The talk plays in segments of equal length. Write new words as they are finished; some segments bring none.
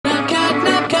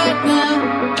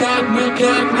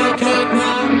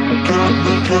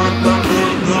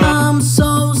I'm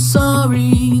so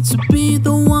sorry to be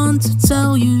the one to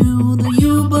tell you that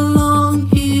you belong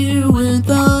here with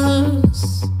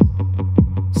us.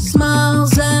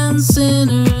 Smiles and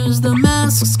sinners, the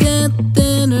masks get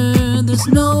thinner. There's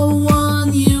no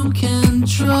one you can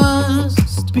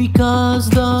trust,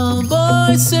 because the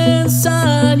voice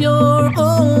inside your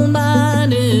own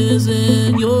mind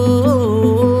isn't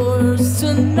yours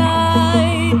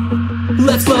tonight.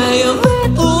 Let's play a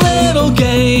little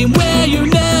game where you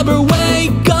never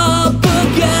wake up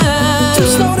again. Too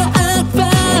slow to act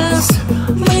fast,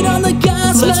 late on the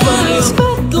gas. Let's play a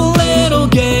little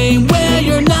game where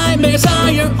your nightmares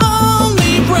are your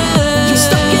only friends. You're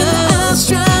stuck in the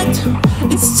abstract,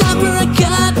 it's time for a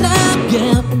catnap.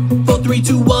 Yeah, 4, 3,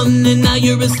 2, 1, and now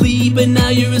you're asleep, and now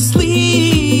you're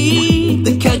asleep.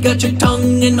 The cat got your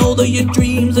tongue and all of your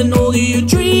dreams and all of your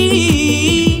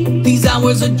dreams. These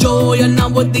hours of joy are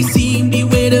not what they seem,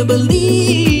 beware to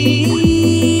believe.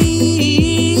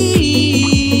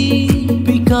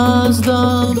 Because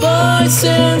the voice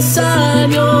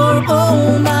inside your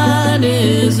own mind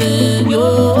isn't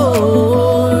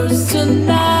yours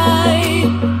tonight.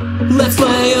 Let's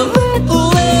play a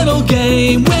little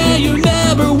game where you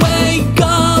never wake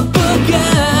up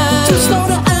again. Too slow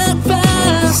to act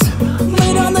fast,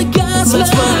 late on the gas. Let's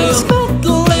play a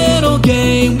little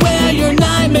game where your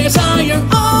nightmares are your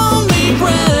only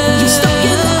friends. You're stuck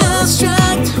in the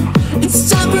abstract, it's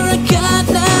time for a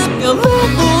catnap. A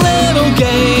little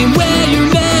game where you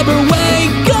never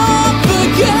wake up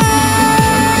again.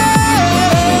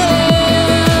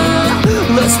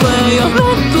 Let's play a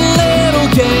little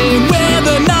game where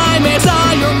the nightmares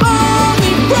are your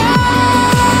only friends.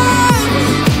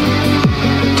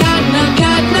 Catnap,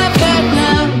 catnap,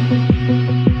 catnap.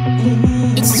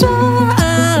 It's time.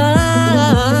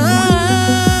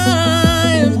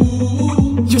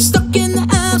 You're stuck in the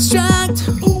abstract.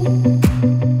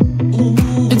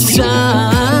 It's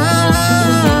time.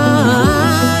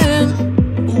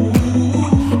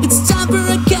 It's time for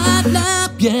a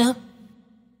catnap, yeah.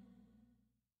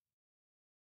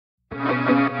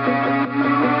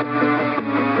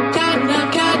 Catnap,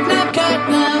 catnap,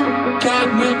 catnap.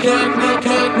 Catnap, catnap,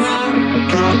 catnap.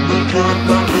 Catnap,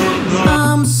 catnap, catnap.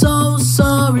 I'm so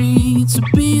sorry to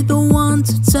be the one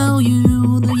to tell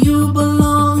you that you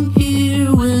belong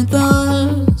here with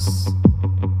us.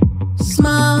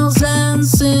 Smiles and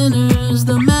sinners,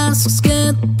 the masks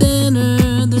get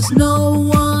thinner. There's no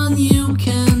one you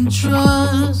can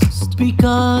trust,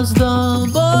 because the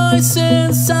voice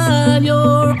inside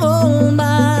your own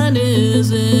mind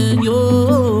isn't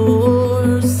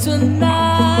yours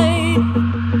tonight.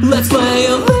 Let's play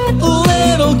a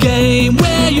little game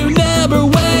where you never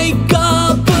wake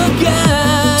up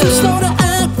again. Too slow to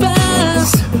act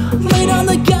fast, late on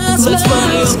the gas. Let's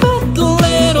play a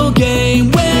little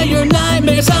game where your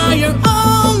nightmares are your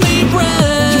only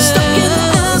friends. You're stuck in the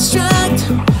abstract,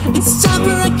 it's time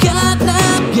for a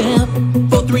catnap. Yeah,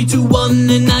 4, 3, 2, 1,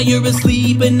 and now you're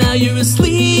asleep, and now you're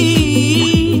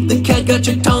asleep. The cat got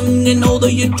your tongue and all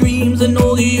of your dreams and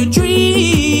all of your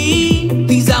dreams.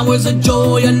 These hours of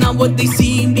joy are not what they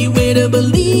seem, beware to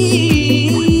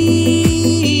believe.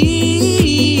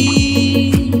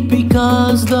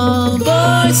 Because the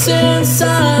voice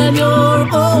inside your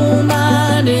own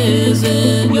mind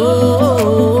isn't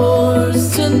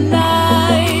yours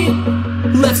tonight.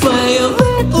 Let's play a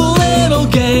little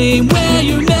game where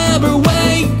you never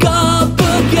wake up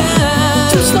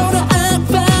again. Too slow to act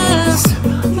fast,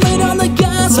 late on the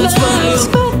gas. Let's play a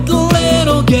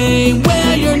little game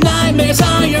where your nightmares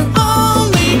are your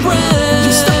only friends.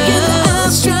 You're stuck in the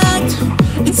abstract,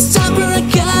 it's time for a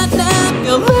catnap.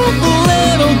 A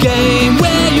little game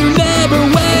where you never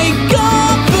wake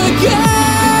up again.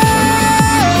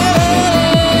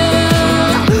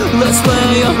 Let's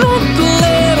play a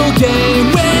little game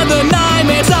where the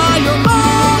nightmares are your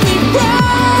only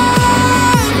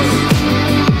friends.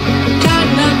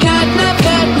 Catnap, catnap,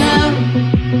 catnap.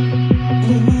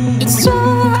 It's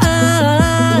time.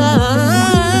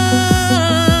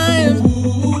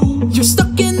 You're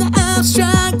stuck in the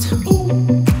abstract.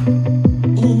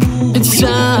 It's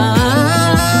time.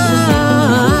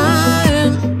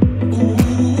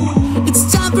 It's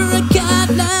time for a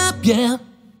catnap, yeah.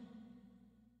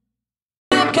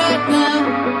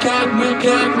 Catnap, catnap,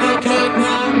 catnap,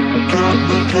 catnap.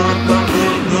 Catnap, catnap,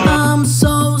 catnap. I'm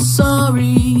so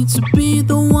sorry to be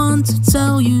the one to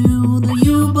tell you that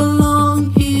you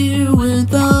belong here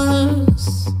with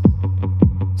us.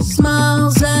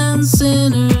 Smiles and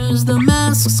sinners, the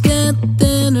masks get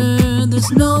thinner.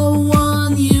 There's no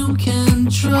one you can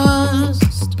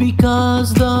trust,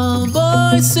 because the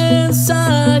voice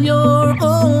inside your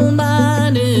own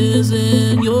mind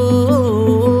isn't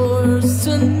yours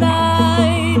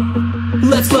tonight.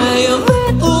 Let's play a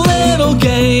little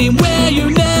game where you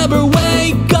never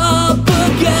wake up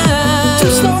again. Too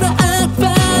slow to act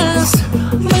fast,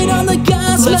 late on the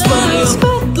gas. Let's play a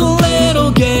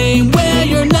little game where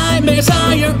your nightmares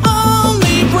are your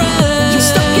only friend. You're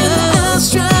stuck in the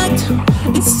abstract,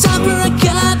 it's time for a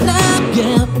catnap,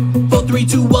 yeah. 4, 3,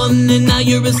 2, 1, and now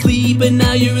you're asleep, and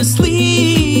now you're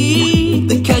asleep.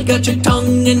 The cat got your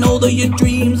tongue and all of your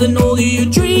dreams and all of your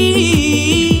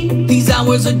dreams. These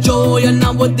hours of joy are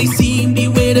not what they seem,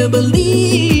 beware to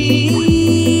believe.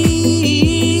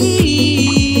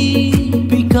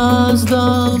 Because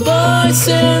the voice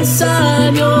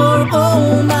inside your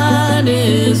own mind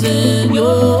isn't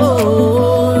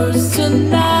yours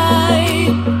tonight.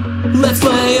 Let's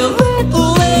play a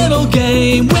little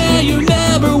game where you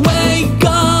never wake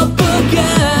up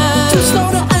again. Too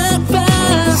slow to act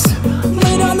fast,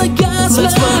 late on the gas.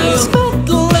 Let's play a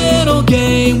little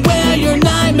game where your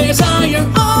nightmares are your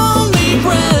only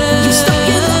friend. You're stuck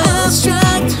in the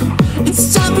abstract,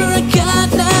 it's time for a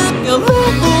catnap. A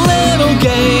little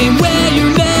game where you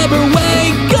never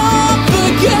wake up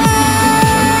again.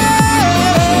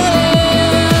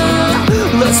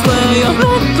 Let's play a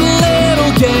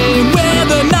little game where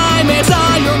the nightmares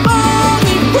are your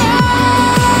only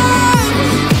friend.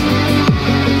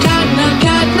 Catnap,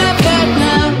 catnap,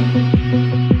 catnap.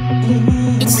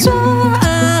 It's time.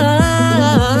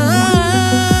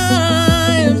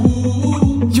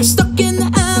 You're stuck in the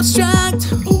abstract.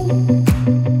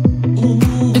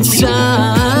 It's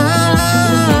time.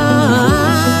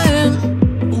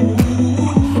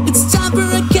 It's time for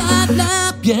a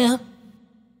catnap, yeah.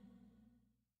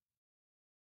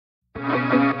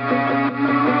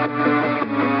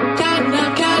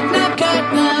 Catnap, catnap,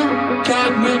 catnap.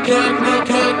 Catnap, catnap,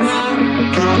 catnap.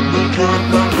 Catnap,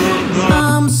 catnap, catnap.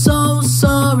 I'm so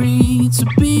sorry to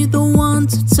be the one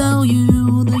to tell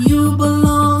you that you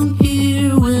belong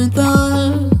here with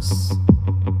us.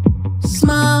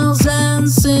 Smiles and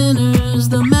sinners,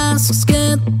 the masks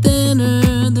get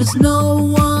thinner. There's no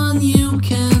one you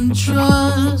can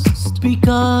trust.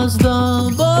 Because the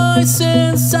voice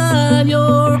inside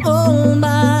your own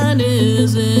mind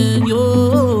isn't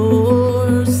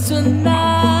yours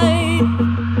tonight.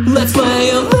 Let's play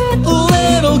a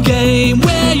little game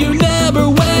where you never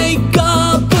wake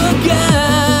up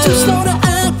again. Too slow to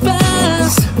act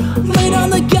fast, late on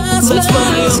the gas. Let's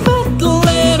play a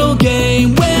little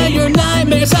game where your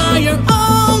nightmares are your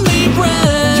only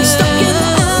friend. You're stuck in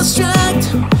the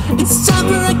abstract, it's time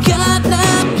for a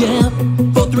catnap, yeah.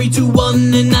 4, 3, 2,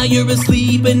 1, and now you're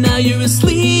asleep, and now you're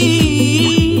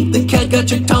asleep. The cat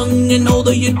got your tongue and all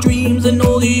of your dreams and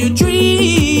all of your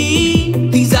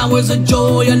dreams. These hours of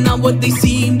joy are not what they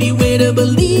seem, beware to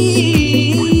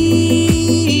believe.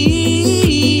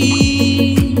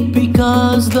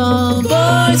 Because the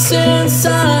voice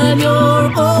inside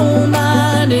your own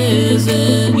mind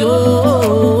isn't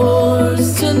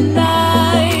yours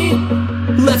tonight.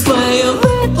 Let's play a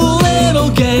little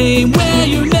game where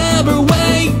you never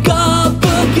wake up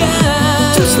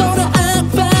again. Too slow to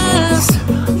act fast,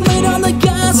 late on the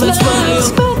gas. Let's play a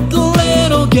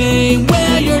little game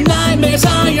where your nightmares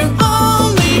are your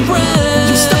only friend.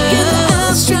 You're stuck in the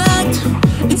abstract,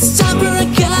 it's time for a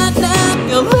catnap.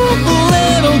 A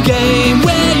little game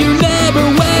where you never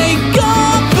wake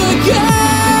up again.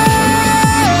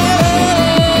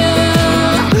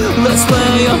 Let's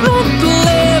play a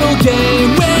little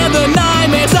game where the night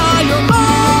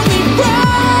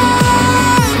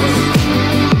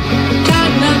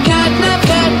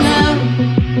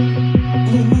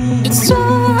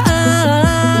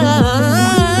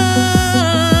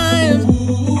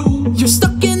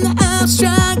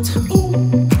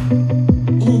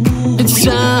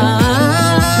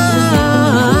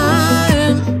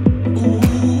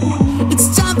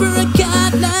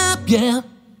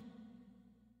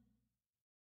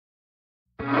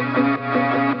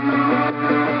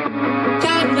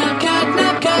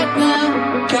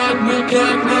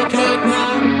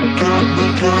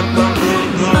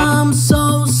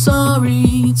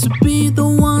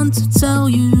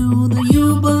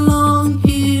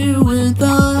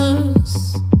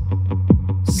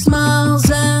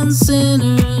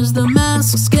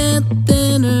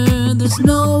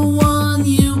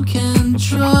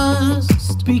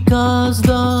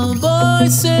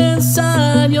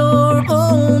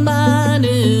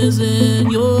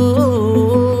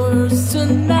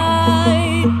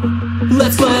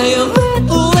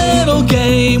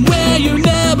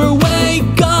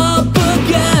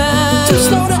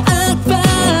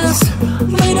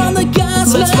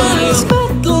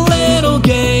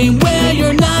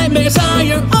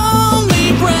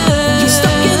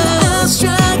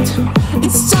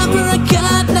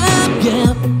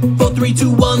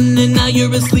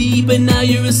you're asleep, and now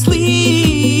you're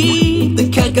asleep. The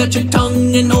cat got your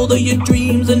tongue and all of your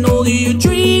dreams, and all of your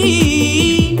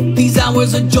dreams. These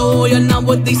hours of joy are not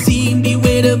what they seem,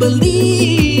 beware to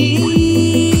believe.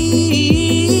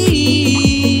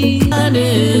 Mine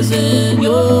isn't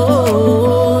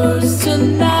yours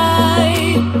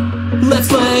tonight. Let's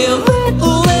play a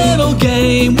little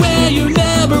game where you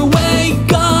never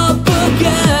wake up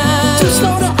again. Too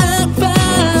slow to act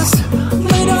fast,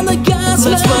 late on the gas.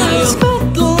 Let's play a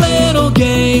little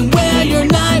game where your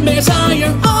nightmares are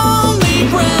your only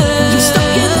friend. You're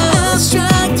stuck in the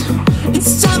abstract,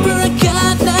 it's time for a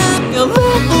catnap. A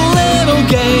little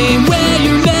game where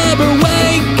you never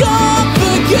wake up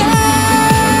again.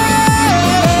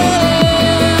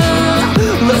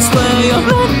 Let's play a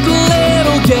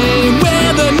little game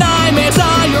where the nightmares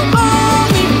are your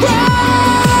only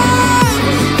friend.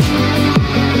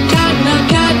 Catnap,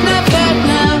 catnap,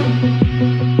 catnap.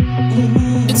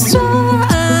 It's time.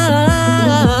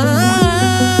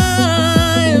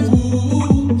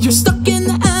 You're stuck in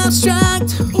the abstract.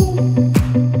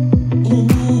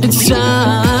 It's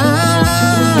time.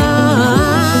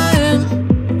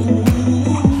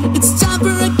 It's time for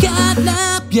a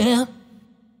catnap, yeah.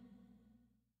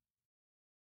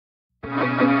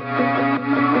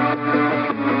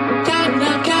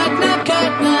 Catnap, catnap,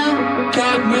 catnap.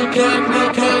 Catnap, catnap,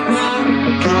 catnap.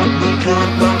 Catnap,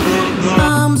 catnap, catnap.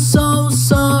 I'm so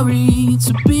sorry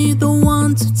to be the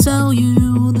one to tell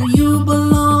you that you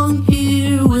belong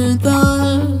here with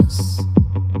us.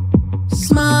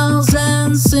 Smiles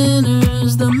and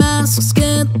sinners, the masks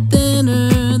get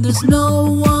thinner. There's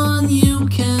no one you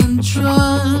can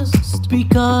trust,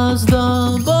 because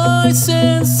the voice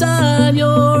inside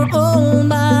your own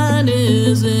mind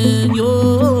isn't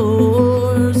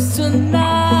yours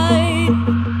tonight.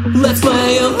 Let's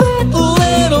play a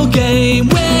little game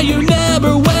where you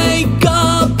never wake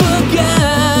up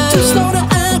again. Too slow to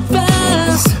act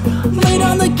fast, late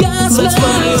on the gas. Let's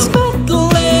play a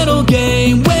little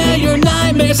game where your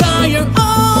nightmares are your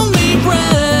only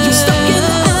friend. You're stuck in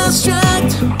the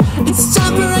abstract, it's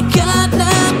time for a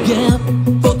catnap, yeah.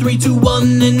 4, 3, 2,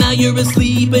 1, and now you're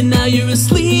asleep, and now you're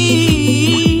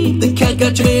asleep. The cat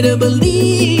got you to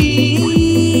believe,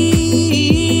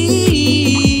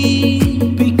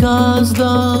 because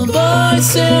the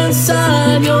voice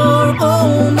inside your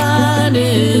own mind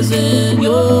isn't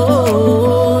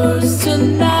yours.